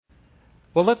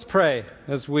Well, let's pray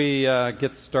as we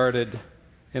get started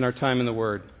in our time in the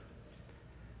Word.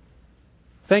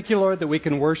 Thank you, Lord, that we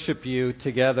can worship you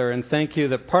together, and thank you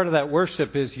that part of that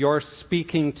worship is your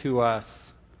speaking to us.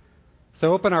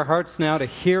 So open our hearts now to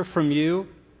hear from you.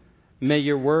 May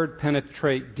your Word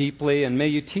penetrate deeply, and may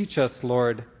you teach us,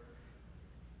 Lord,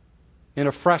 in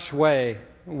a fresh way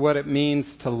what it means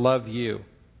to love you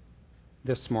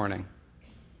this morning.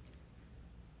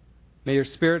 May your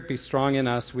Spirit be strong in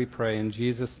us, we pray, in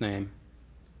Jesus' name.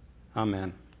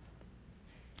 Amen.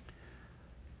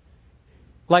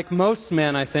 Like most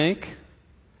men, I think,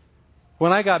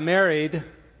 when I got married,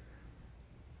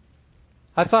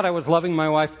 I thought I was loving my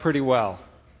wife pretty well.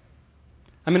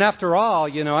 I mean, after all,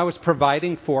 I was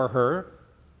providing for her.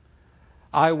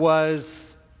 I was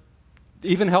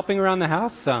even helping around the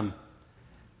house some.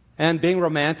 And being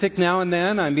romantic now and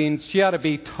then, I mean, she ought to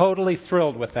be totally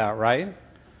thrilled with that, right?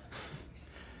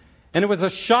 And it was a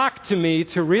shock to me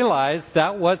to realize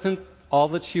that wasn't all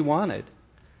that she wanted.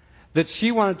 That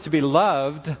she wanted to be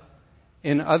loved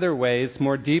in other ways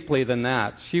more deeply than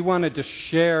that. She wanted to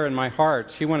share in my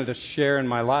heart. She wanted to share in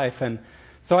my life. And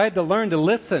so I had to learn to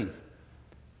listen.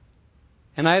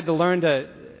 And I had to learn to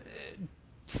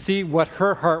see what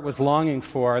her heart was longing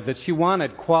for, that she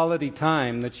wanted quality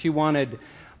time, that she wanted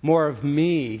more of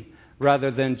me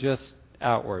rather than just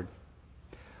outward.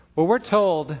 Well, we're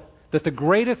told that the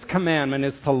greatest commandment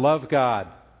is to love God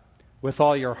with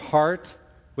all your heart,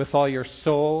 with all your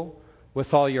soul,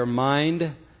 with all your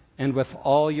mind, and with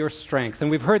all your strength. And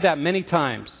we've heard that many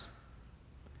times.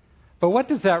 But what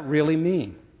does that really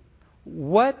mean?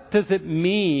 What does it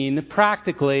mean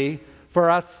practically for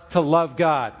us to love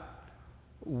God?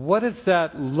 What does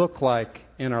that look like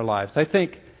in our lives? I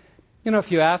think, if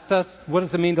you asked us, what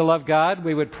does it mean to love God?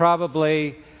 We would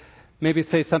probably maybe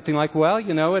say something like, well,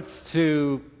 it's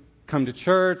to come to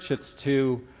church, it's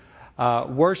to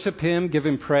worship Him, give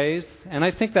Him praise. And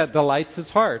I think that delights His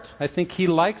heart. I think He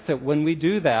likes it when we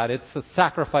do that. It's a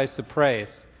sacrifice of praise.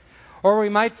 Or we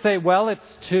might say, well, it's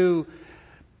to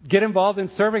get involved in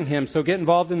serving Him, so get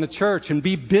involved in the church and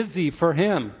be busy for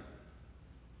Him.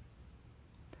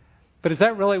 But is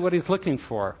that really what He's looking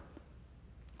for?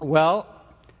 Well,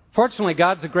 fortunately,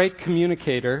 God's a great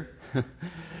communicator.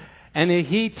 And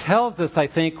He tells us, I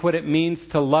think, what it means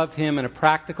to love Him in a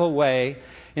practical way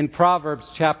in Proverbs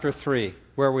chapter 3,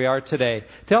 where we are today,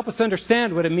 to help us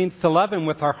understand what it means to love Him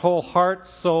with our whole heart,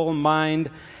 soul, mind,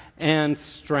 and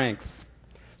strength.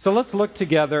 So let's look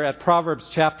together at Proverbs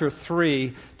chapter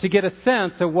 3 to get a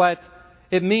sense of what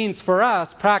it means for us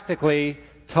practically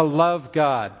to love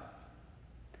God.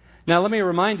 Now, let me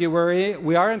remind you,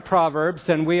 we are in Proverbs,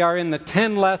 and we are in the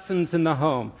 10 lessons in the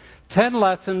home. 10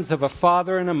 lessons of a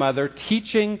father and a mother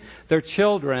teaching their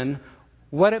children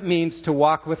what it means to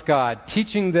walk with God,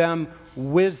 teaching them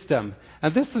wisdom.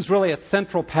 And this is really a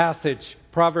central passage,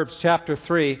 Proverbs chapter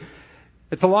 3.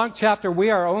 It's a long chapter.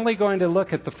 We are only going to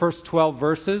look at the first 12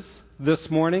 verses this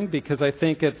morning because I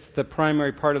think it's the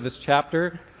primary part of this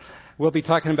chapter. We'll be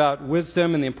talking about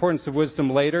wisdom and the importance of wisdom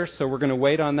later, so we're going to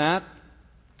wait on that.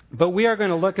 But we are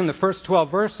going to look in the first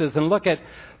 12 verses and look at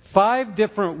 5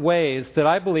 different ways that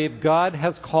I believe God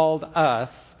has called us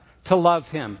to love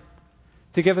Him,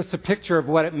 to give us a picture of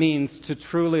what it means to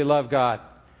truly love God.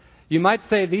 You might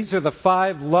say these are the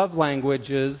 5 love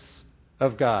languages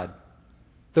of God,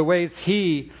 the ways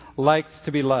He likes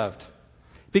to be loved.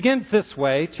 It begins this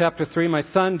way, chapter 3, "My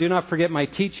son, do not forget my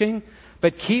teaching,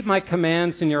 but keep my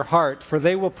commands in your heart, for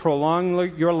they will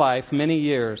prolong your life many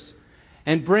years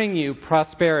and bring you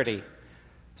prosperity."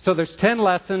 So there's 10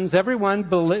 lessons. Everyone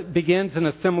begins in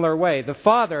a similar way. The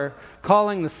father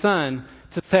calling the son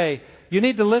to say, you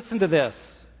need to listen to this.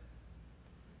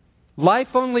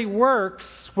 Life only works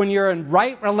when you're in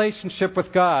right relationship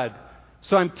with God.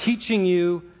 So I'm teaching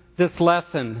you this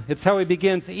lesson. It's how he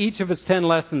begins each of his 10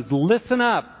 lessons. Listen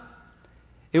up.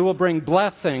 It will bring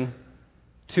blessing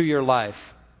to your life.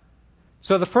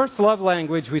 So the first love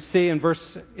language we see in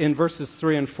verses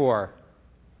 3 and 4.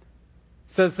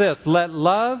 Says this, "Let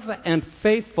love and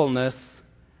faithfulness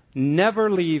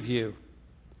never leave you.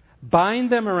 Bind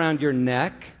them around your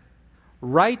neck.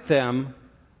 Write them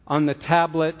on the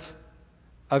tablet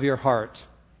of your heart."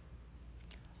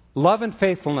 Love and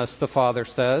faithfulness, the Father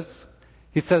says.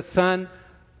 He says, son,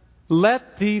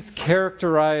 let these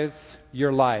characterize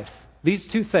your life. These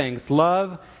 2 things,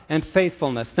 love and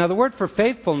faithfulness. Now, the word for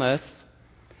faithfulness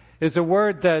is a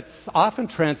word that's often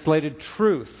translated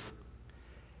truth.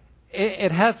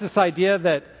 It has this idea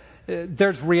that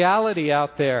there's reality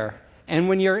out there. And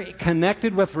when you're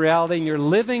connected with reality and you're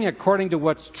living according to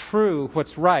what's true,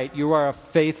 what's right, you are a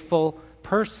faithful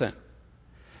person.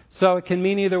 So it can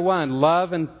mean either one,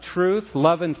 love and truth,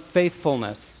 love and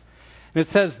faithfulness. And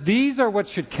it says, these are what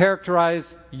should characterize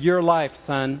your life,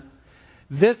 son.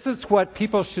 This is what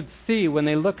people should see when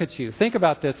they look at you. Think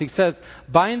about this. He says,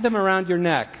 bind them around your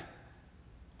neck.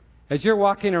 As you're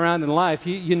walking around in life,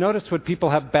 you notice what people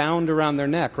have bound around their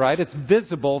neck, right? It's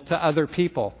visible to other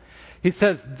people. He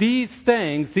says these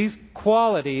things, these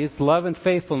qualities, love and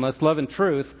faithfulness, love and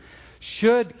truth,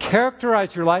 should characterize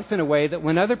your life in a way that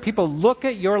when other people look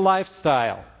at your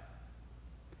lifestyle,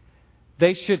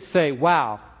 they should say,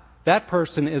 wow, that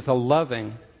person is a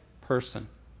loving person.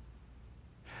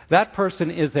 That person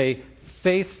is a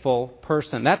faithful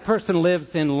person. That person lives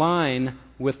in line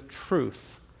with truth.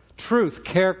 Truth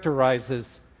characterizes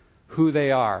who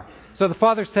they are. So the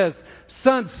Father says,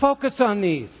 son, focus on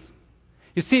these.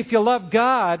 You see, if you love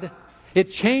God,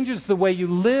 it changes the way you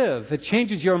live. It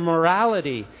changes your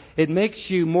morality. It makes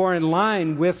you more in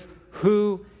line with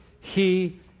who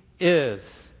He is.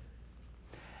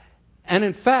 And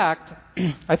in fact,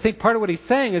 I think part of what He's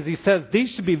saying is He says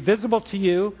these should be visible to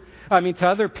you, to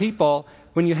other people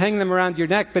when you hang them around your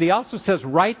neck. But He also says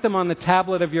write them on the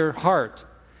tablet of your heart.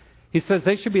 He says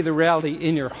they should be the reality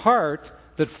in your heart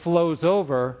that flows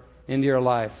over into your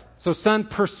life. So son,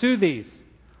 pursue these.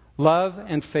 Love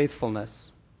and faithfulness.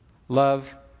 Love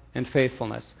and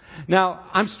faithfulness. Now,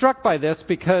 I'm struck by this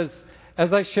because,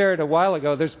 as I shared a while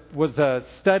ago, there was a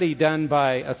survey done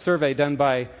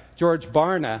by George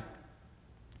Barna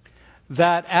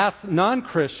that asked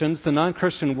non-Christians, the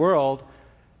non-Christian world,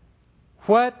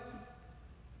 what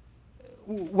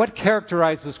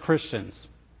characterizes Christians?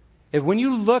 When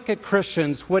you look at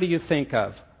Christians, what do you think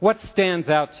of? What stands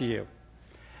out to you?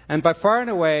 And by far and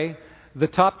away, the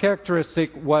top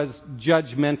characteristic was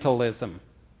judgmentalism,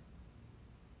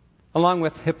 along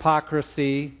with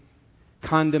hypocrisy,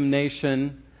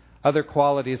 condemnation, other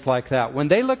qualities like that. When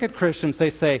they look at Christians,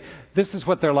 they say, this is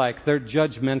what they're like. They're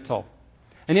judgmental.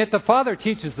 And yet the Father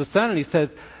teaches the Son, and He says,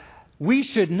 we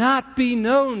should not be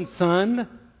known, son,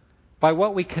 by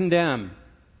what we condemn,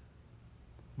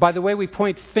 by the way we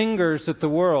point fingers at the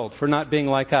world for not being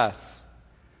like us.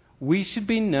 We should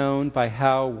be known by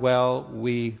how well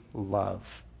we love,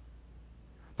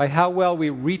 by how well we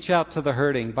reach out to the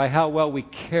hurting, by how well we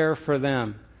care for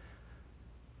them,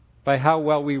 by how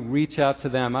well we reach out to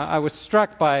them. I was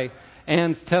struck by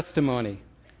Anne's testimony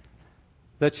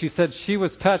that she said she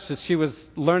was touched as she was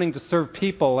learning to serve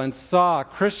people and saw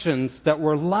Christians that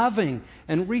were loving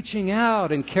and reaching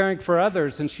out and caring for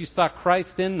others, and she saw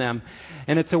Christ in them.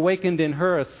 And it's awakened in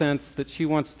her a sense that she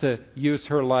wants to use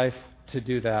her life to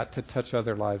do that, to touch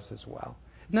other lives as well.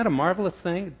 Isn't that a marvelous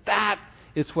thing? That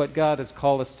is what God has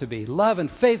called us to be. Love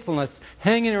and faithfulness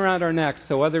hanging around our necks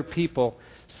so other people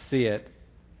see it,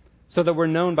 so that we're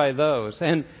known by those.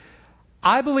 And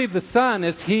I believe the Son,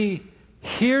 as He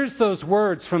hears those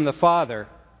words from the Father,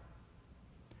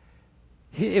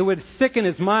 it would stick in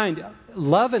his mind,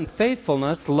 love and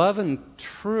faithfulness, love and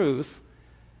truth,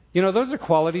 those are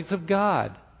qualities of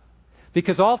God.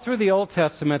 Because all through the Old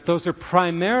Testament, those are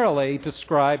primarily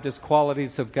described as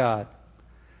qualities of God.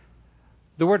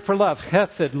 The word for love,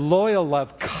 chesed, loyal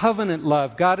love, covenant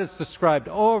love, God is described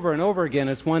over and over again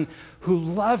as one who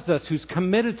loves us, who's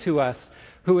committed to us,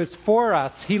 who is for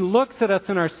us. He looks at us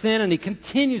in our sin and He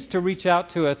continues to reach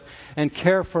out to us and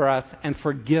care for us and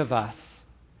forgive us.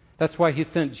 That's why He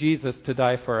sent Jesus to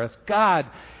die for us. God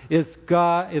is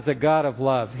a God of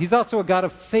love. He's also a God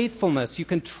of faithfulness. You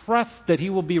can trust that He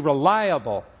will be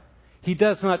reliable. He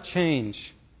does not change.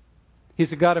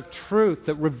 He's a God of truth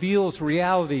that reveals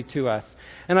reality to us.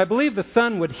 And I believe the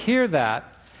Son would hear that,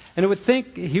 and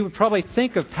He would probably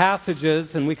think of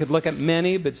passages, and we could look at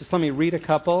many, but just let me read a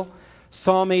couple.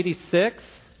 Psalm 86,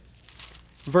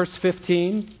 verse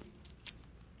 15,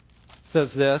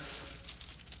 says this,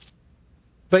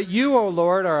 "But you, O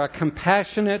Lord, are a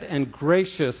compassionate and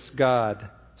gracious God,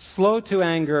 slow to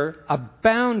anger,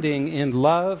 abounding in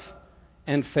love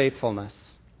and faithfulness."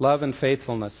 Love and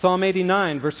faithfulness. Psalm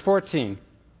 89, verse 14,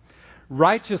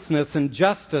 "Righteousness and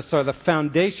justice are the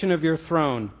foundation of your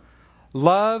throne.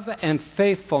 Love and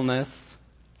faithfulness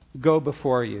go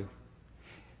before you."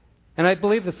 And I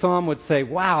believe the psalm would say,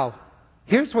 wow,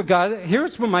 here's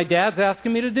what my dad's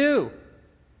asking me to do.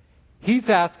 He's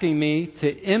asking me to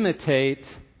imitate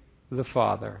the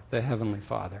Father, the Heavenly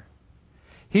Father.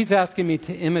 He's asking me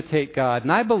to imitate God.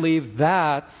 And I believe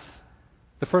that's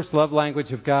the first love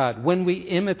language of God, when we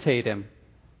imitate Him.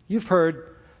 You've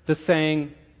heard the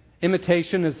saying,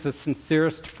 imitation is the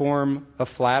sincerest form of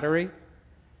flattery.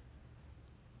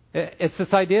 It's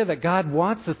this idea that God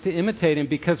wants us to imitate Him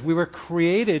because we were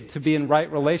created to be in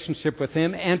right relationship with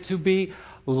Him and to be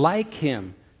like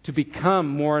Him, to become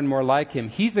more and more like Him.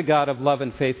 He's a God of love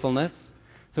and faithfulness,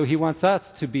 so He wants us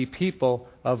to be people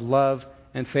of love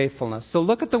and faithfulness. So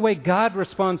look at the way God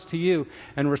responds to you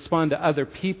and respond to other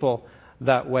people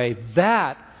that way.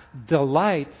 That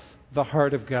delights the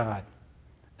heart of God.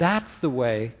 That's the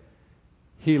way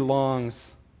He longs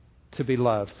to be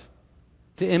loved,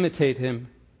 to imitate Him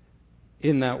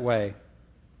in that way.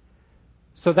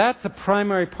 So that's a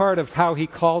primary part of how He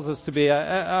calls us to be.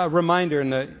 A reminder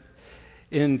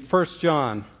in 1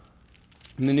 John,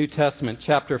 in the New Testament,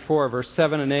 chapter 4, verse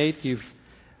 7 and 8.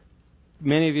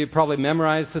 Many of you probably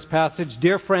memorized this passage.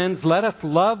 Dear friends, let us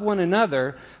love one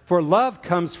another, for love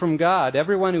comes from God.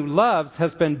 Everyone who loves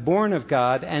has been born of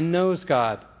God and knows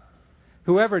God.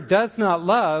 Whoever does not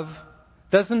love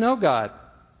doesn't know God,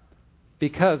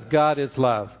 because God is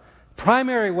love.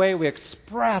 Primary way we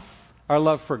express our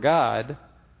love for God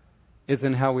is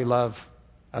in how we love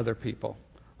other people.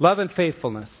 Love and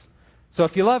faithfulness. So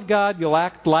if you love God, you'll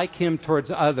act like Him towards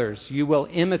others. You will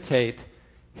imitate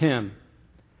Him.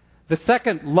 The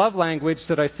second love language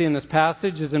that I see in this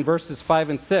passage is in verses 5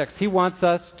 and 6. He wants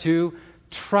us to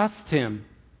trust Him.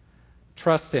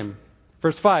 Trust Him.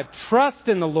 Verse 5, trust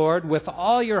in the Lord with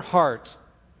all your heart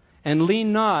and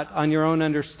lean not on your own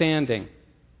understanding.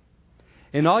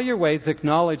 In all your ways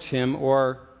acknowledge Him,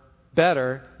 or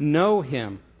better, know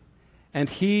Him, and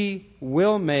He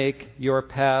will make your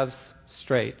paths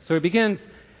straight. So he begins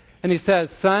and he says,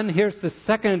 son, here's the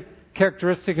second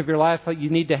characteristic of your life that you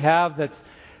need to have that's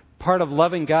part of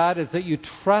loving God, is that you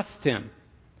trust Him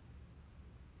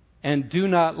and do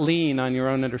not lean on your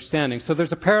own understanding. So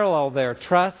there's a parallel there.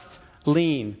 Trust,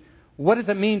 lean. What does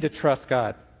it mean to trust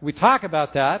God? We talk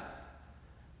about that,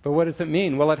 but what does it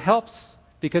mean? Well, it helps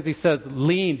because he says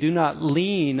lean. Do not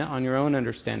lean on your own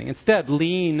understanding. Instead,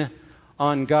 lean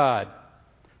on God.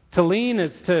 To lean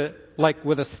is to, like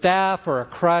with a staff or a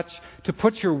crutch, to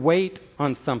put your weight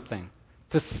on something.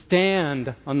 To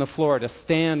stand on the floor, to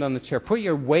stand on the chair. Put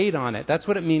your weight on it. That's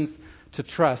what it means to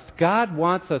trust. God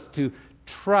wants us to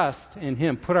trust in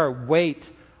Him. Put our weight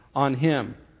on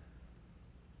Him.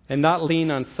 And not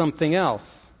lean on something else.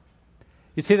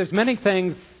 You see, there's many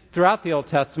things throughout the Old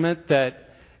Testament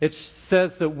that it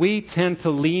says that we tend to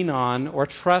lean on or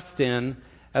trust in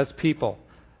as people.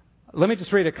 Let me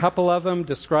just read a couple of them,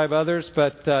 describe others.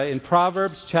 But in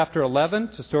Proverbs chapter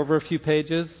 11, just over a few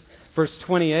pages, verse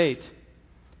 28,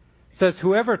 it says,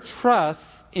 whoever trusts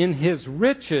in his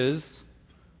riches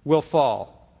will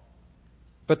fall,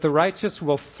 but the righteous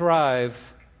will thrive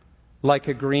like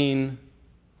a green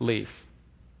leaf.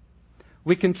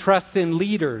 We can trust in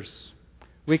leaders.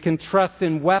 We can trust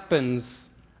in weapons.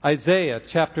 Isaiah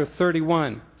chapter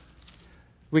 31.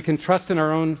 We can trust in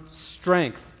our own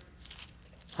strength,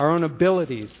 our own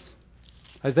abilities.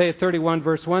 Isaiah 31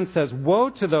 verse 1 says, woe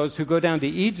to those who go down to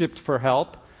Egypt for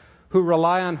help, who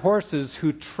rely on horses,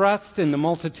 who trust in the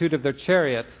multitude of their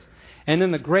chariots and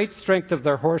in the great strength of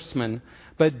their horsemen,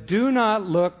 but do not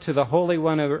look to the Holy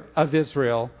One of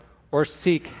Israel or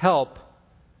seek help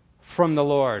from the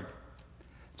Lord.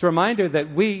 It's a reminder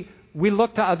that we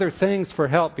look to other things for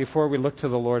help before we look to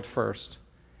the Lord first.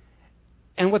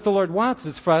 And what the Lord wants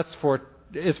is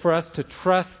for us to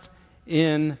trust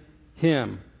in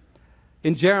Him.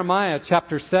 In Jeremiah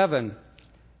chapter 7,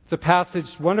 it's a passage,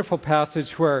 wonderful passage,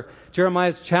 where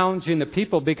Jeremiah is challenging the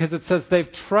people because it says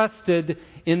they've trusted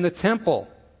in the temple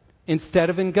instead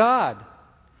of in God.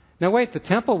 Now wait, the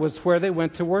temple was where they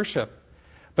went to worship.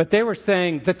 But they were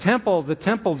saying, the temple, the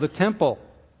temple, the temple.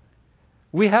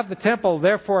 We have the temple,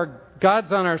 therefore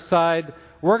God's on our side.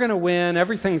 We're going to win.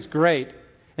 Everything's great.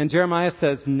 And Jeremiah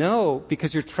says, no,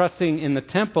 because you're trusting in the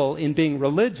temple, in being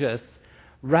religious,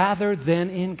 rather than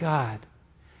in God.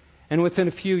 And within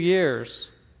a few years,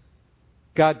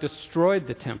 God destroyed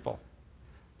the temple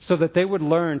so that they would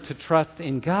learn to trust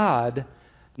in God,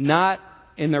 not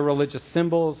in their religious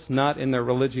symbols, not in their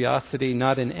religiosity,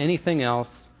 not in anything else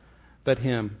but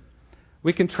Him.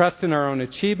 We can trust in our own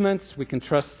achievements. We can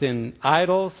trust in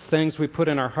idols, things we put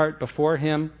in our heart before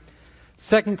Him.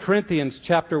 2 Corinthians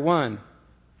chapter 1,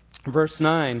 verse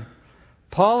 9.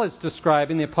 Paul is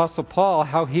describing, the Apostle Paul,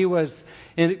 how he was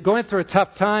going through a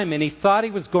tough time and he thought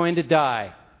he was going to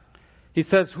die. He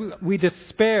says, we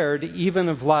despaired even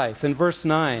of life. In verse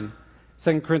 9,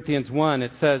 2 Corinthians 1,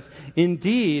 it says,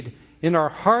 indeed, in our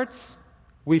hearts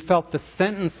we felt the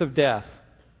sentence of death.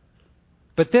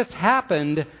 But this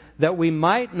happened that we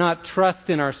might not trust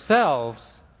in ourselves,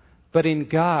 but in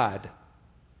God,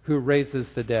 who raises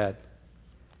the dead.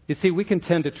 You see, we can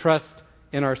tend to trust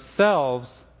in ourselves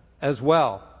as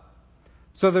well.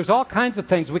 So there's all kinds of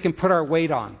things we can put our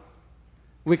weight on,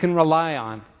 we can rely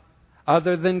on.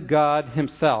 other than God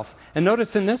himself. And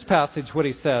notice in this passage what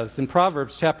he says in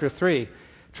Proverbs chapter 3.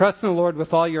 Trust in the Lord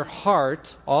with all your heart,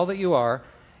 all that you are,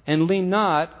 and lean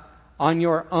not on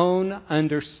your own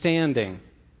understanding.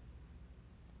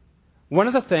 One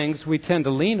of the things we tend to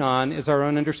lean on is our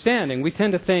own understanding. We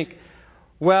tend to think,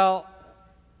 well,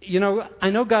 I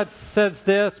know God says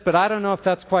this, but I don't know if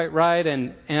that's quite right,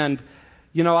 and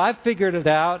I've figured it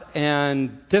out,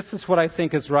 and this is what I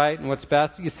think is right and what's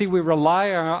best. You see, we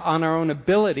rely on our own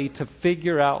ability to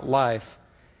figure out life.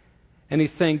 And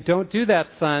he's saying, don't do that,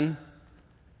 son,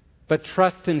 but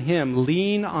trust in him.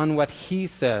 Lean on what he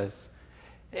says.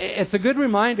 It's a good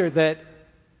reminder that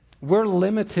we're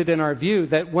limited in our view,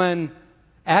 that when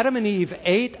Adam and Eve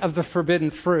ate of the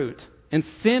forbidden fruit and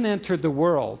sin entered the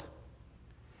world,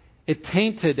 it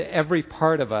tainted every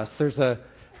part of us. There's a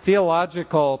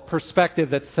theological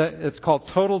perspective it's called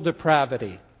total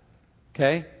depravity.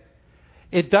 Okay?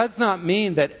 It does not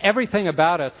mean that everything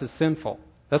about us is sinful.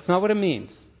 That's not what it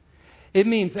means. It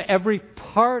means that every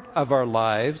part of our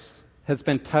lives has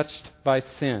been touched by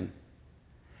sin.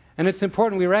 And it's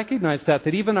important we recognize that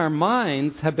even our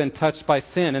minds have been touched by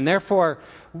sin. And therefore,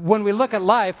 when we look at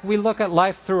life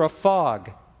through a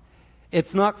fog.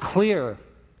 It's not clear.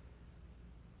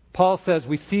 Paul says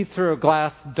we see through a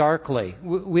glass darkly.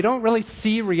 We don't really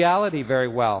see reality very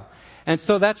well. And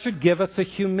so that should give us a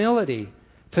humility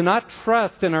to not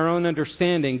trust in our own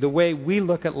understanding the way we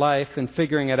look at life and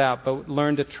figuring it out, but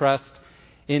learn to trust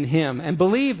in him and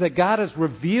believe that God has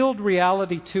revealed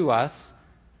reality to us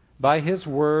by his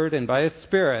word and by his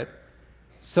spirit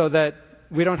so that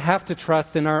we don't have to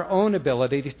trust in our own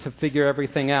ability to figure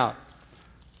everything out.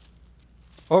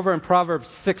 Over in Proverbs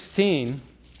 16,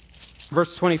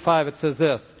 verse 25, it says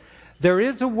this: there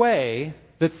is a way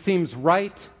that seems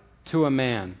right to a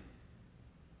man,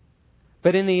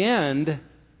 but in the end,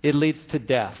 it leads to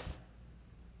death.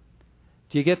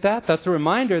 Do you get that? That's a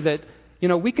reminder that,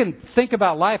 we can think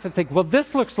about life and think, well, this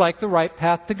looks like the right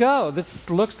path to go. This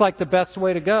looks like the best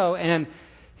way to go. And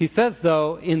he says,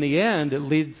 though, in the end, it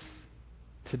leads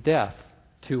to death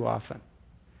too often.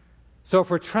 So if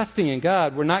we're trusting in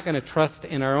God, we're not going to trust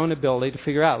in our own ability to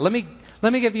figure out. Let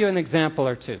me give you an example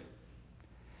or two.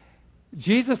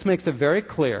 Jesus makes it very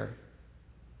clear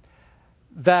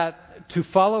that to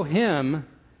follow him,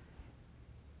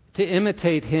 to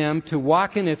imitate him, to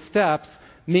walk in his steps,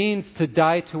 means to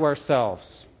die to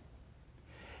ourselves.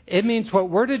 It means what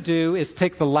we're to do is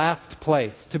take the last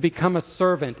place, to become a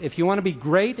servant. If you want to be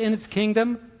great in his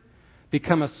kingdom,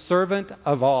 become a servant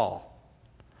of all.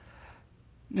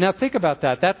 Now think about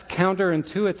that. That's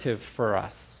counterintuitive for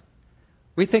us.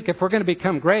 We think if we're going to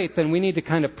become great, then we need to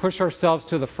kind of push ourselves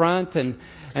to the front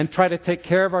and try to take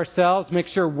care of ourselves, make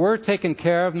sure we're taken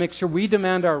care of, make sure we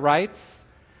demand our rights,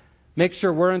 make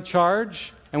sure we're in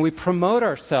charge, and we promote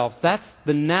ourselves. That's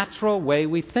the natural way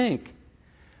we think.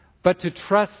 But to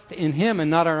trust in him and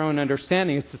not our own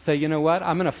understanding is to say, you know what?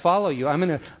 I'm going to follow you. I'm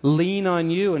going to lean on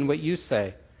you and what you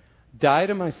say. Die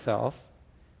to myself,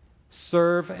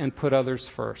 serve and put others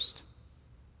first.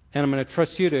 And I'm going to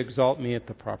trust you to exalt me at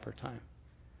the proper time.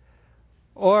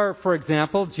 Or, for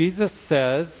example, Jesus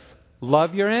says,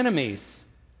 love your enemies.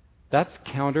 That's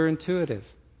counterintuitive.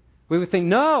 We would think,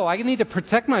 no, I need to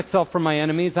protect myself from my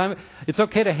enemies. It's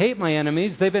okay to hate my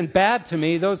enemies. They've been bad to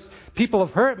me. Those people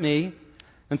have hurt me.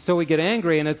 And so we get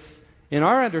angry, and it's, in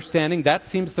our understanding, that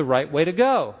seems the right way to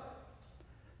go.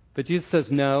 But Jesus says,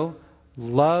 no,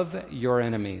 love your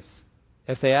enemies.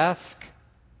 If they ask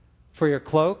for your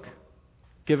cloak,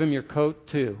 give them your coat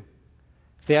too.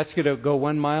 If they ask you to go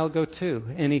 1 mile, go 2.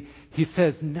 And he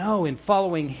says, no, in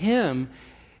following him,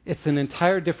 it's an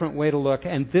entire different way to look.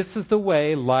 And this is the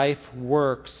way life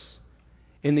works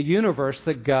in the universe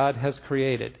that God has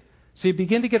created. So you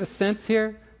begin to get a sense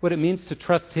here what it means to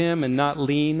trust him and not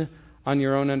lean on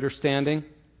your own understanding.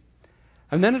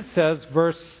 And then it says,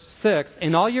 verse 6,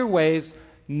 in all your ways,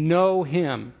 know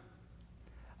him.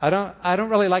 I don't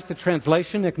really like the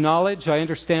translation, acknowledge. I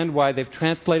understand why they've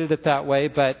translated it that way,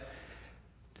 but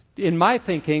in my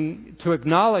thinking, to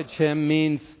acknowledge him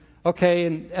means, okay,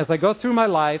 and as I go through my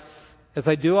life, as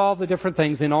I do all the different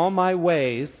things in all my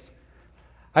ways,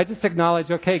 I just acknowledge,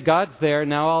 okay, God's there,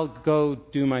 now I'll go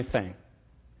do my thing.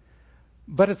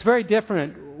 But it's very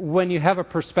different when you have a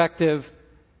perspective,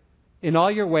 in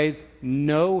all your ways,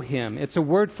 know him. It's a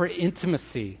word for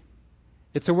intimacy.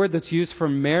 It's a word that's used for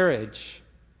marriage,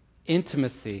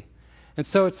 intimacy. And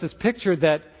so it's this picture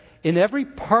that in every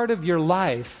part of your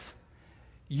life,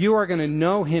 you are going to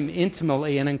know him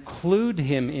intimately and include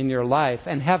him in your life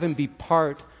and have him be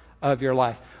part of your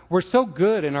life. We're so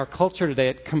good in our culture today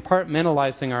at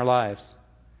compartmentalizing our lives.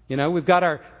 We've got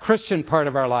our Christian part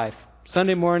of our life.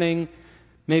 Sunday morning,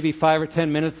 maybe 5 or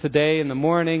 10 minutes a day in the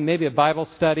morning, maybe a Bible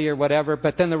study or whatever,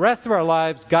 but then the rest of our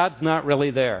lives, God's not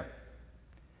really there.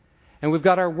 And we've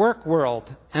got our work world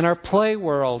and our play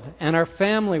world and our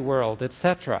family world,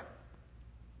 etc.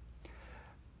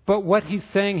 But what he's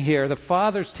saying here, the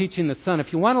Father's teaching the Son,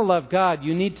 if you want to love God,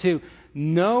 you need to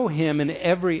know Him in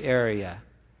every area.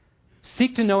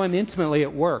 Seek to know Him intimately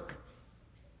at work.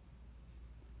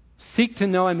 Seek to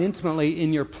know Him intimately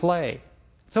in your play.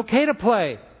 It's okay to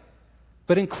play,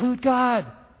 but include God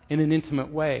in an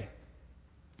intimate way.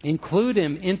 Include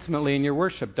Him intimately in your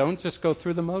worship. Don't just go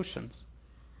through the motions.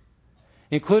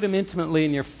 Include Him intimately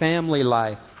in your family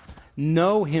life.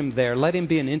 Know Him there. Let Him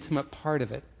be an intimate part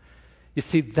of it. You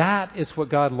see, that is what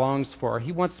God longs for.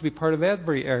 He wants to be part of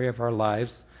every area of our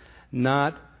lives,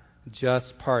 not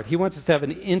just part. He wants us to have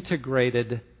an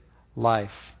integrated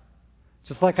life.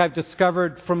 Just like I've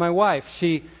discovered from my wife,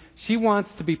 she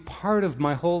wants to be part of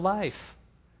my whole life,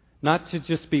 not to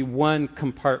just be one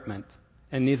compartment,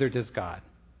 and neither does God.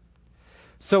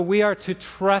 So we are to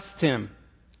trust Him.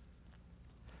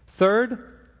 Third,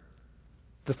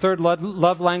 the third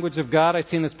love language of God I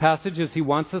see in this passage is He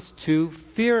wants us to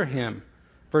fear Him.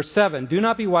 Verse 7, do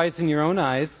not be wise in your own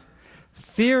eyes.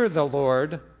 Fear the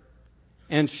Lord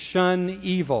and shun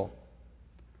evil.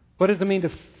 What does it mean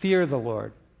to fear the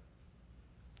Lord?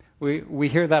 We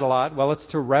hear that a lot. Well, it's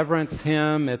to reverence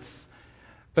Him.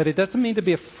 But it doesn't mean to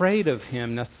be afraid of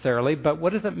Him necessarily. But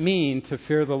what does it mean to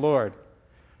fear the Lord?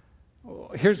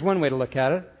 Here's one way to look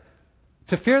at it.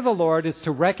 To fear the Lord is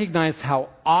to recognize how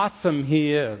awesome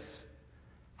He is,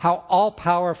 how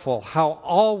all-powerful, how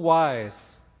all-wise,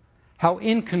 how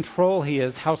in control He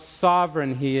is, how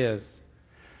sovereign He is.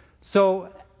 So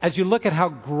as you look at how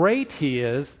great He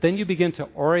is, then you begin to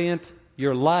orient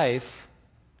your life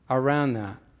around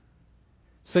that.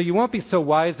 So you won't be so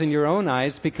wise in your own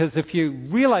eyes, because if you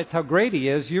realize how great He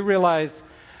is, you realize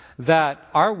that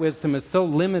our wisdom is so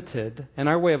limited, and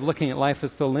our way of looking at life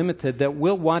is so limited, that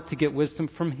we'll want to get wisdom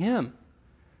from Him.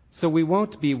 So we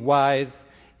won't be wise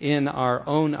in our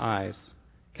own eyes.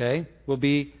 Okay? We'll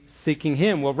be seeking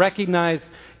Him. We'll recognize,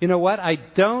 you know what? I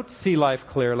don't see life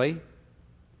clearly.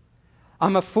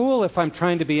 I'm a fool if I'm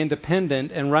trying to be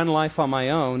independent and run life on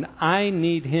my own. I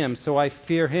need Him, so I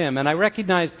fear Him. And I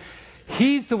recognize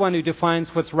He's the one who defines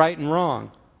what's right and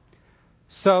wrong.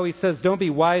 So he says, don't be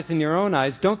wise in your own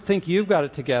eyes. Don't think you've got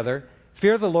it together.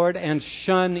 Fear the Lord and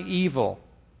shun evil.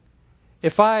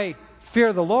 If I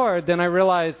fear the Lord, then I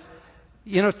realize,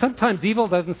 sometimes evil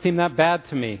doesn't seem that bad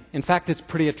to me. In fact, it's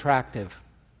pretty attractive.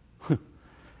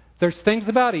 There's things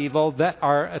about evil that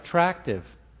are attractive.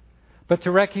 But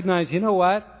to recognize, you know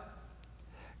what?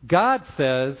 God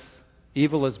says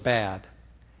evil is bad.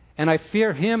 And I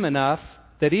fear Him enough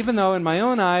that even though in my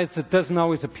own eyes it doesn't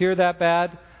always appear that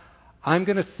bad, I'm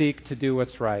going to seek to do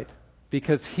what's right,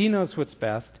 because He knows what's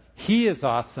best. He is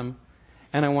awesome,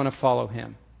 and I want to follow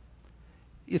Him.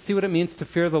 You see what it means to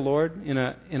fear the Lord in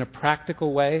a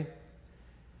practical way?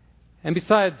 And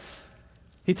besides,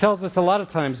 He tells us a lot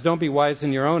of times, don't be wise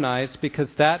in your own eyes, because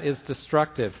that is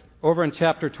destructive. Over in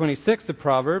chapter 26 of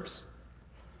Proverbs,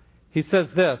 He says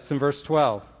this in verse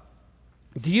 12.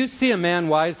 Do you see a man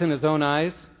wise in his own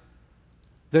eyes?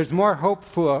 There's more hope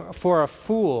for a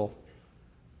fool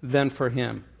than for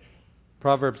him.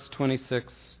 Proverbs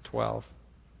 26:12.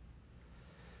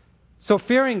 So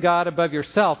fearing God above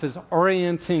yourself is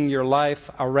orienting your life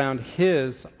around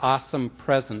His awesome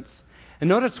presence. And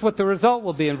notice what the result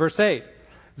will be in verse 8.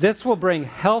 This will bring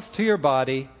health to your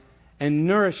body and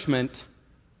nourishment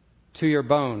to your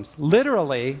bones.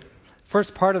 Literally,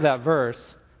 first part of that verse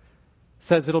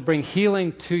says it'll bring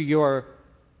healing to your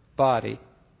body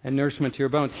and nourishment to your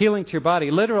bones. Healing to your body.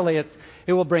 Literally,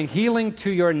 it will bring healing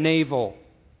to your navel.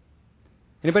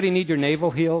 Anybody need your navel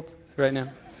healed right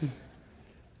now?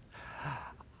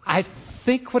 I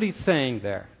think what he's saying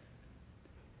there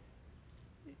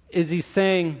is he's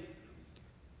saying,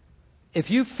 if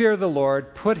you fear the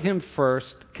Lord, put Him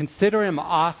first, consider Him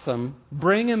awesome,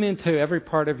 bring Him into every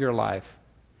part of your life.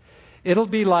 It'll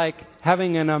be like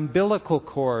having an umbilical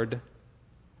cord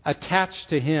attached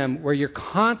to Him, where you're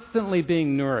constantly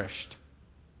being nourished,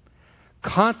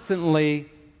 constantly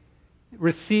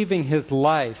receiving His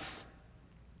life,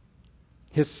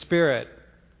 His Spirit,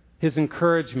 His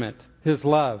encouragement, His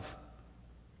love.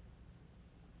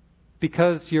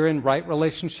 Because you're in right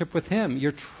relationship with Him.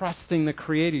 You're trusting the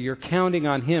Creator. You're counting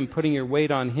on Him, putting your weight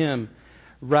on Him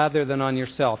rather than on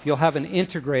yourself. You'll have an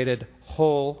integrated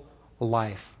whole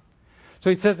life. So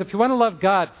he says, if you want to love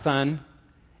God, son,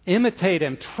 imitate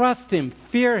Him, trust Him,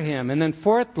 fear Him, and then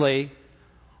fourthly,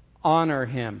 honor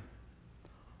Him.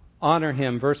 Honor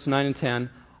Him, verse 9 and 10.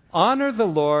 Honor the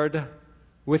Lord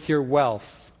with your wealth,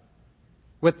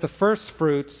 with the first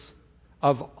fruits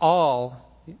of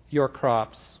all your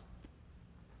crops.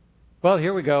 Well,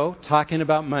 here we go, talking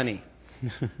about money.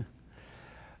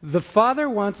 The Father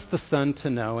wants the Son to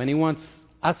know, and He wants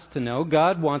us to know,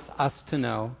 God wants us to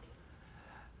know,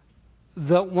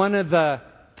 that one of the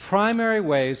primary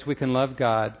ways we can love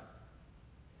God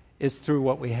is through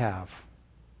what we have.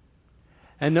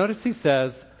 And notice He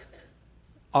says,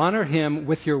 honor Him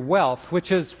with your wealth,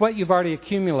 which is what you've already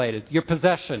accumulated, your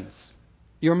possessions,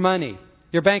 your money,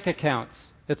 your bank accounts,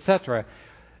 etc.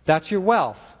 That's your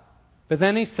wealth. But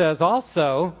then He says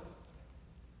also,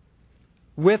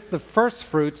 with the first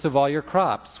fruits of all your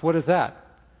crops. What is that?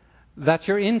 That's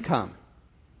your income.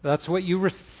 That's what you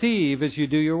receive as you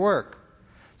do your work.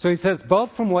 So He says,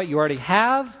 both from what you already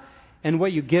have and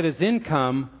what you get as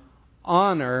income,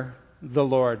 honor the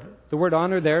Lord. The word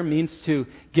honor there means to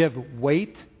give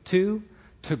weight to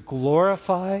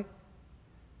glorify,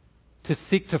 to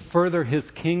seek to further His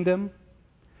kingdom.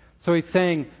 So He's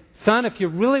saying, son, if you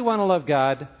really want to love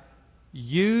God,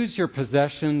 use your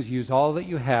possessions, use all that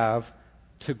you have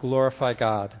to glorify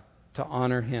God, to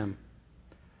honor Him.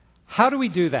 How do we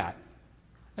do that?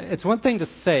 It's one thing to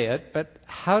say it, but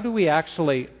how do we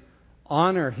actually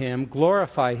honor Him,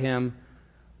 glorify Him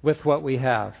with what we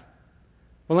have?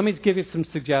 Well, let me give you some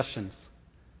suggestions.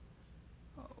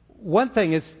 One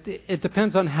thing is, it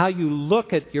depends on how you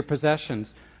look at your possessions.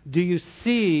 Do you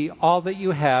see all that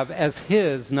you have as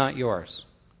His, not yours?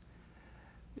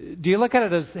 Do you look at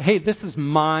it as, hey, this is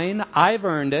mine, I've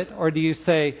earned it? Or do you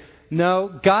say,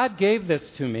 no, God gave this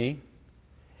to me.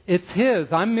 It's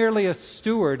His. I'm merely a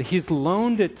steward. He's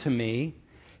loaned it to me.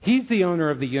 He's the owner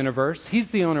of the universe.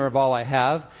 He's the owner of all I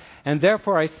have. And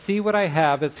therefore I see what I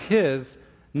have as His,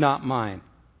 not mine.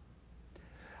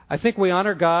 I think we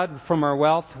honor God from our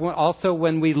wealth also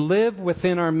when we live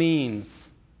within our means.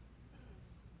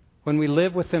 When we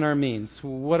live within our means.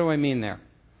 What do I mean there?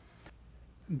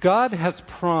 God has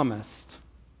promised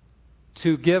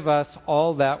to give us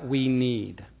all that we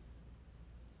need.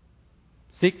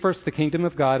 Seek first the kingdom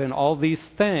of God, and all these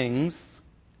things,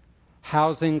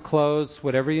 housing, clothes,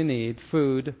 whatever you need,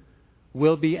 food,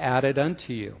 will be added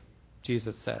unto you,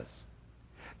 Jesus says.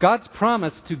 God's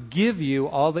promised to give you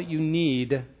all that you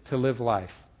need to live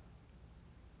life.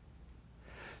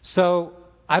 So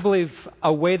I believe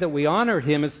a way that we honor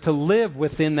Him is to live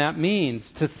within that means,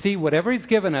 to see whatever He's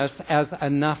given us as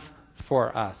enough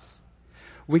for us.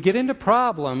 We get into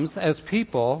problems as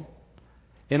people,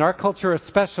 in our culture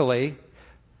especially,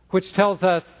 which tells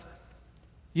us,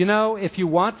 you know, if you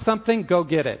want something, go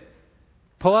get it.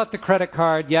 Pull out the credit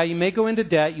card. Yeah, you may go into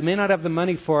debt. You may not have the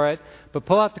money for it, but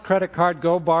pull out the credit card,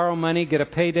 go borrow money, get a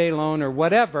payday loan or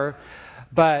whatever.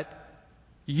 But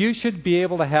you should be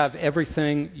able to have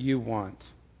everything you want.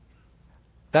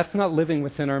 That's not living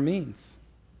within our means.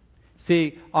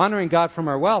 See, honoring God from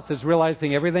our wealth is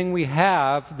realizing everything we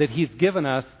have that He's given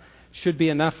us should be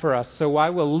enough for us. So I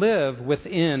will live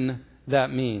within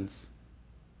that means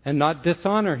and not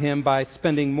dishonor Him by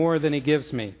spending more than He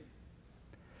gives me.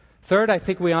 Third, I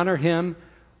think we honor Him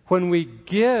when we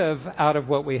give out of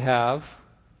what we have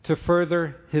to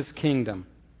further His kingdom.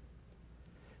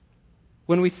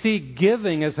 When we see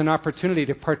giving as an opportunity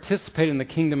to participate in the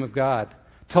kingdom of God,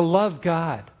 to love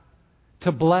God,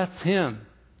 to bless Him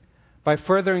by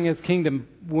furthering His kingdom,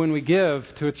 when we give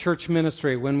to a church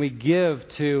ministry, when we give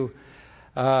to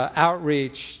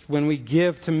outreach, when we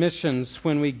give to missions,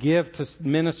 when we give to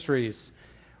ministries,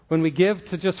 when we give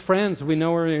to just friends we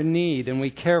know are in need and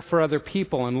we care for other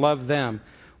people and love them,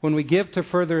 when we give to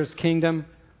further His kingdom,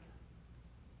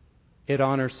 it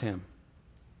honors Him.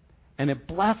 And it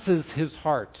blesses His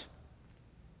heart.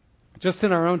 Just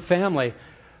in our own family,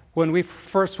 when we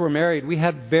first were married, we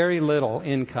had very little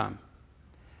income.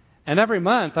 And every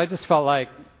month I just felt like,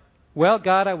 well,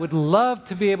 God, I would love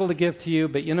to be able to give to you,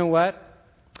 but you know what?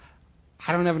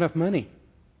 I don't have enough money.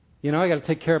 You know, I got to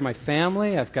take care of my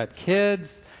family. I've got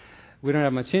kids. We don't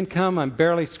have much income. I'm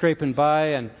barely scraping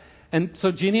by. And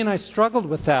so Jeannie and I struggled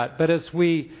with that. But as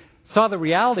we saw the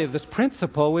reality of this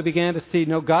principle, we began to see,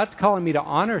 no, God's calling me to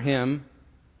honor Him.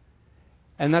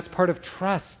 And that's part of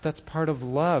trust. That's part of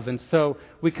love. And so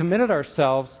we committed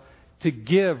ourselves to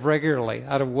give regularly.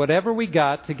 Out of whatever we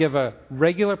got, to give a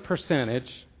regular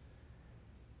percentage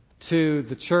to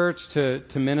the church, to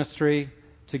ministry,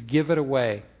 to give it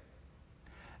away.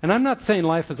 And I'm not saying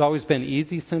life has always been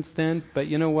easy since then, but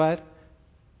you know what?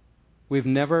 We've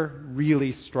never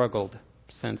really struggled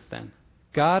since then.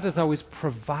 God has always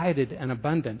provided an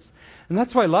abundance. And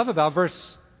that's what I love about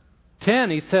verse 10.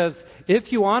 He says,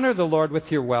 if you honor the Lord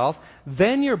with your wealth,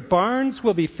 then your barns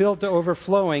will be filled to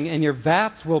overflowing and your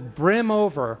vats will brim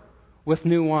over with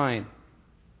new wine.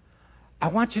 I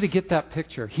want you to get that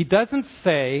picture. He doesn't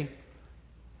say,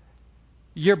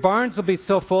 your barns will be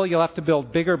so full you'll have to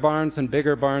build bigger barns and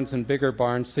bigger barns and bigger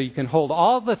barns so you can hold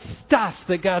all the stuff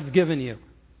that God's given you.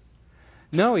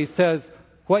 No, he says,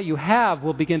 what you have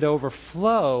will begin to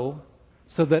overflow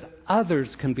so that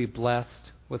others can be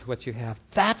blessed with what you have.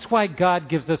 That's why God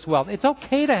gives us wealth. It's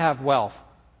okay to have wealth.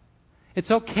 It's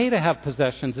okay to have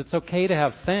possessions. It's okay to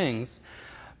have things.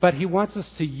 But he wants us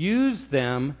to use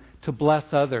them to bless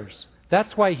others.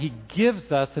 That's why he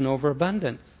gives us an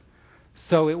overabundance.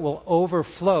 So it will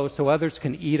overflow so others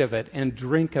can eat of it and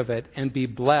drink of it and be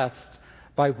blessed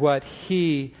by what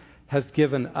he has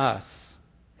given us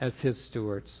as his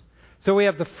stewards. So we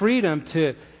have the freedom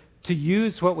to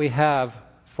use what we have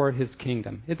for his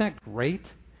kingdom. Isn't that great?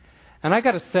 And I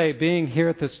got to say, being here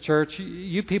at this church,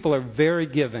 you people are very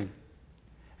giving.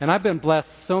 And I've been blessed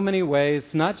so many ways,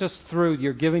 not just through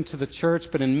your giving to the church,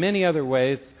 but in many other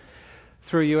ways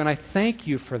through you. And I thank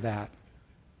you for that.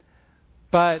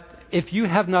 But if you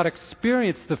have not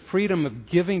experienced the freedom of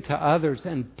giving to others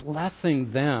and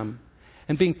blessing them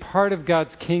and being part of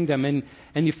God's kingdom,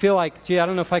 and you feel like, gee, I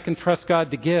don't know if I can trust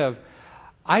God to give,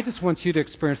 I just want you to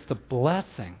experience the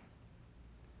blessing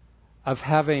of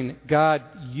having God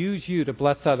use you to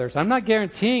bless others. I'm not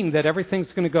guaranteeing that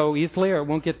everything's going to go easily or it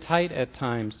won't get tight at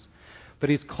times, but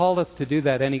he's called us to do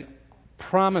that, and he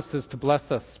promises to bless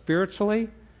us spiritually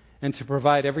and to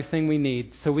provide everything we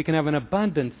need so we can have an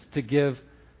abundance to give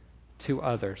to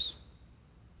others.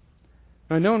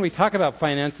 Now, I know when we talk about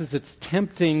finances, it's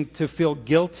tempting to feel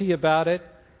guilty about it.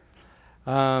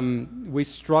 We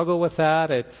struggle with that.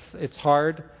 It's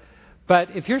hard.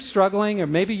 But if you're struggling, or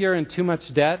maybe you're in too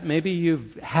much debt, maybe you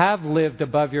have lived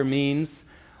above your means,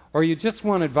 or you just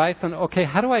want advice on, okay,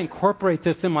 how do I incorporate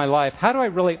this in my life? How do I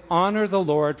really honor the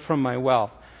Lord from my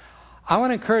wealth? I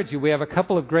want to encourage you. We have a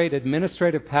couple of great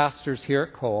administrative pastors here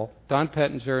at Cole, Don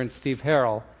Pettinger and Steve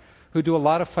Harrell, who do a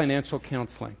lot of financial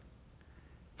counseling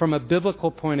from a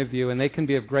biblical point of view, and they can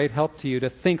be of great help to you to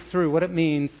think through what it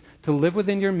means to live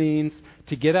within your means,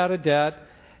 to get out of debt,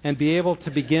 and be able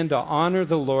to begin to honor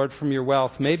the Lord from your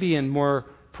wealth, maybe in more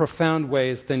profound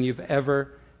ways than you've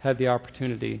ever had the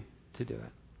opportunity to do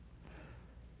it.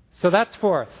 So that's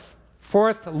fourth.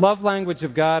 Fourth love language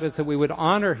of God is that we would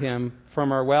honor him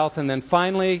from our wealth. And then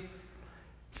finally,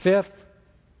 fifth,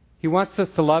 he wants us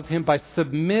to love him by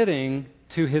submitting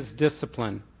to his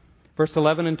discipline. Verse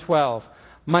 11 and 12.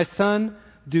 My son,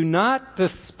 do not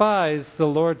despise the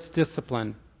Lord's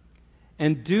discipline,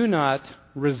 and do not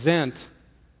resent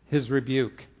his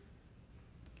rebuke.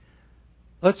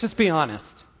 Let's just be honest.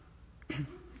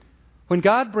 When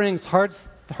God brings hard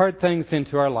things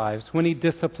into our lives, when he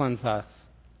disciplines us,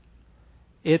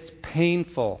 it's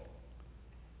painful.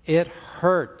 It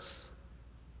hurts.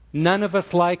 None of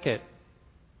us like it.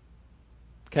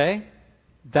 Okay?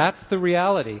 That's the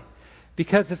reality.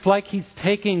 Because it's like he's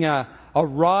taking a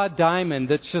raw diamond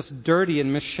that's just dirty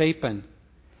and misshapen,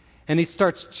 and he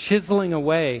starts chiseling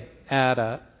away at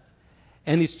it.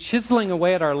 And he's chiseling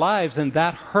away at our lives, and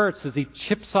that hurts as he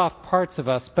chips off parts of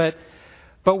us. But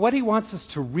what he wants us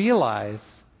to realize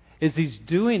is he's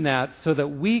doing that so that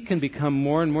we can become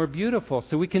more and more beautiful,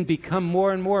 so we can become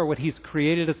more and more what he's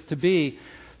created us to be,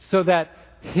 so that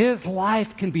his life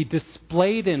can be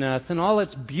displayed in us and all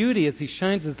its beauty as he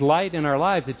shines his light in our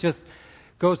lives. It just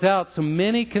goes out so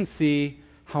many can see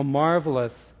how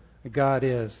marvelous God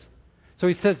is. So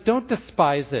he says, don't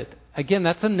despise it. Again,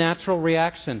 that's a natural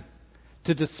reaction,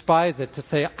 to despise it, to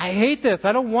say, I hate this.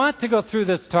 I don't want to go through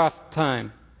this tough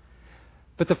time.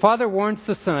 But the Father warns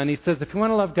the Son. He says, if you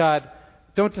want to love God,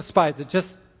 don't despise it.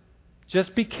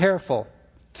 Just be careful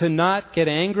to not get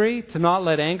angry, to not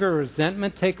let anger or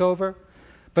resentment take over,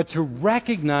 but to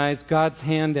recognize God's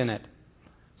hand in it.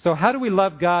 So how do we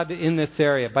love God in this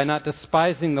area? By not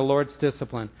despising the Lord's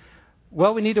discipline.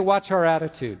 Well, we need to watch our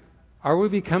attitude. Are we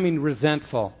becoming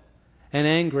resentful and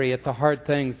angry at the hard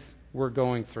things we're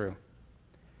going through?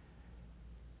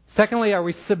 Secondly, are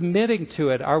we submitting to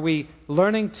it? Are we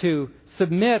learning to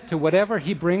submit to whatever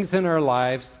he brings in our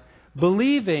lives,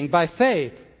 believing by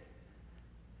faith?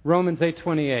 Romans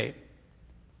 8:28.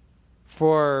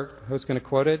 For, who's going to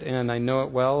quote it? And I know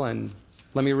it well, and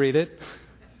let me read it.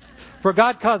 For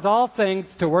God caused all things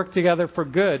to work together for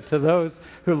good to those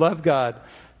who love God,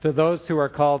 to those who are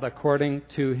called according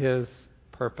to his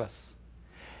purpose.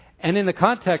 And in the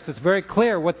context, it's very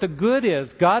clear what the good is.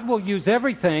 God will use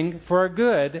everything for our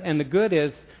good, and the good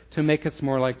is to make us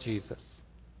more like Jesus,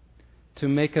 to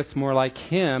make us more like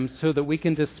him so that we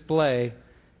can display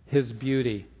his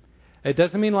beauty. It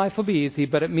doesn't mean life will be easy,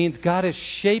 but it means God is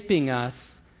shaping us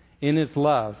in his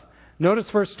love. Notice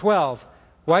verse 12.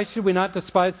 Why should we not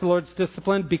despise the Lord's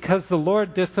discipline? Because the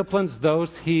Lord disciplines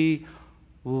those He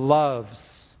loves.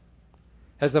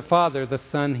 As a father, the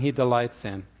son He delights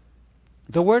in.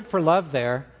 The word for love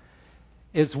there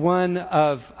is one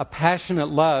of a passionate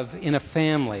love in a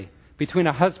family, between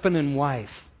a husband and wife.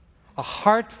 A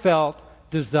heartfelt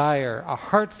desire, a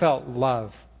heartfelt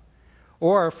love.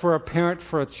 Or for a parent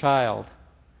for a child.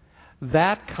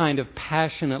 That kind of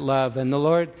passionate love. And the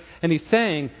Lord, and He's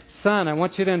saying, son, I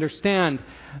want you to understand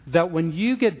that when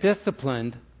you get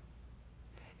disciplined,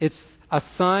 it's a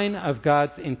sign of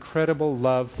God's incredible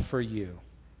love for you.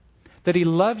 That He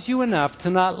loves you enough to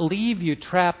not leave you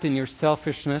trapped in your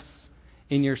selfishness,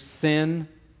 in your sin,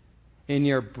 in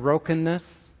your brokenness,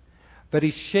 but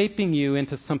He's shaping you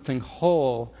into something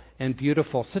whole and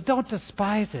beautiful. So don't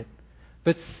despise it,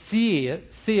 but see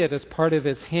it as part of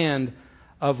His hand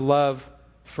of love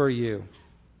for you.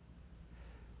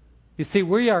 You see,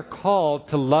 we are called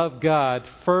to love God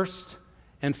first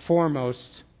and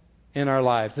foremost in our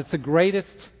lives. It's the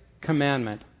greatest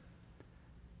commandment.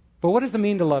 But what does it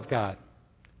mean to love God?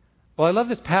 Well, I love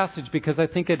this passage because I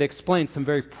think it explains some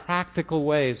very practical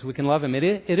ways we can love Him.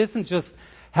 It isn't just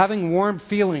having warm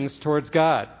feelings towards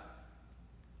God.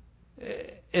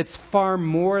 It's far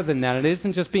more than that. It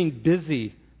isn't just being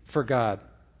busy for God.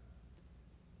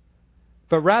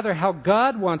 But rather, how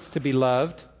God wants to be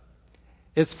loved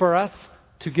is for us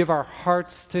to give our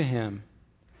hearts to Him,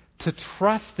 to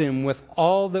trust Him with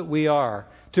all that we are,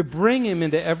 to bring Him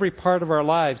into every part of our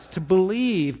lives, to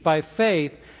believe by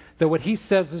faith that what He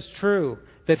says is true,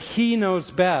 that He knows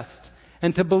best,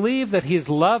 and to believe that He's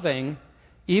loving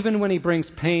even when He brings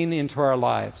pain into our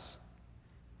lives.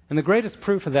 And the greatest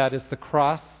proof of that is the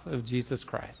cross of Jesus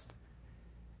Christ.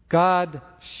 God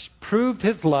proved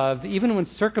His love even when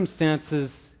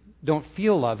circumstances don't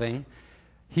feel loving.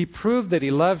 He proved that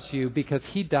He loves you because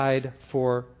He died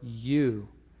for you,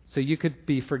 so you could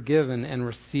be forgiven and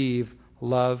receive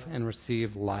love and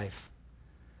receive life.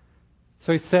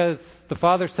 So He says, the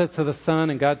Father says to the Son,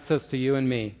 and God says to you and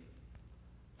me,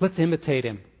 let's imitate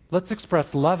Him. Let's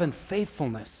express love and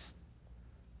faithfulness.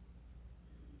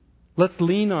 Let's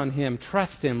lean on Him,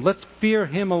 trust Him. Let's fear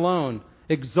Him alone,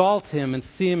 exalt Him, and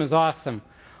see Him as awesome.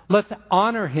 Let's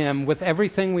honor Him with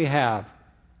everything we have.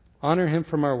 Honor Him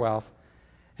from our wealth.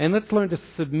 And let's learn to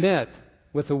submit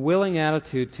with a willing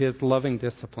attitude to His loving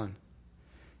discipline.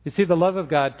 You see, the love of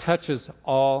God touches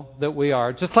all that we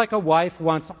are. Just like a wife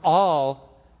wants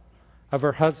all of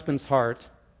her husband's heart,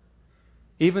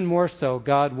 even more so,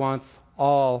 God wants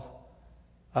all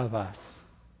of us.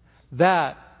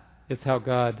 That is how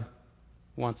God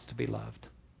wants to be loved.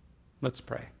 Let's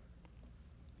pray.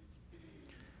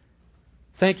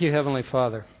 Thank you, Heavenly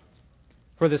Father,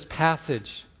 for this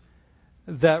passage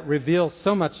that reveals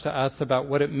so much to us about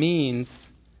what it means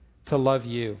to love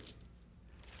You.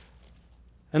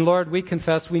 And Lord, we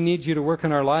confess we need You to work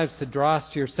in our lives to draw us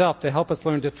to Yourself, to help us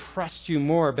learn to trust You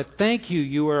more. But thank You,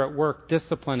 You are at work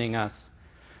disciplining us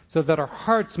so that our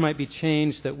hearts might be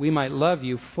changed, that we might love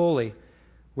You fully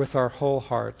with our whole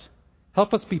heart.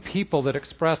 Help us be people that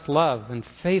express love and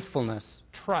faithfulness,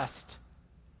 trust,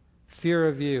 fear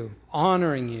of You,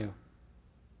 honoring You,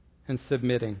 and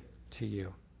submitting to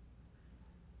You.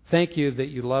 Thank You that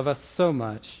You love us so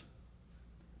much.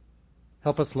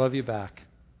 Help us love You back.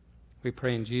 We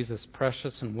pray in Jesus'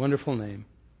 precious and wonderful name.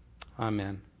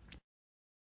 Amen.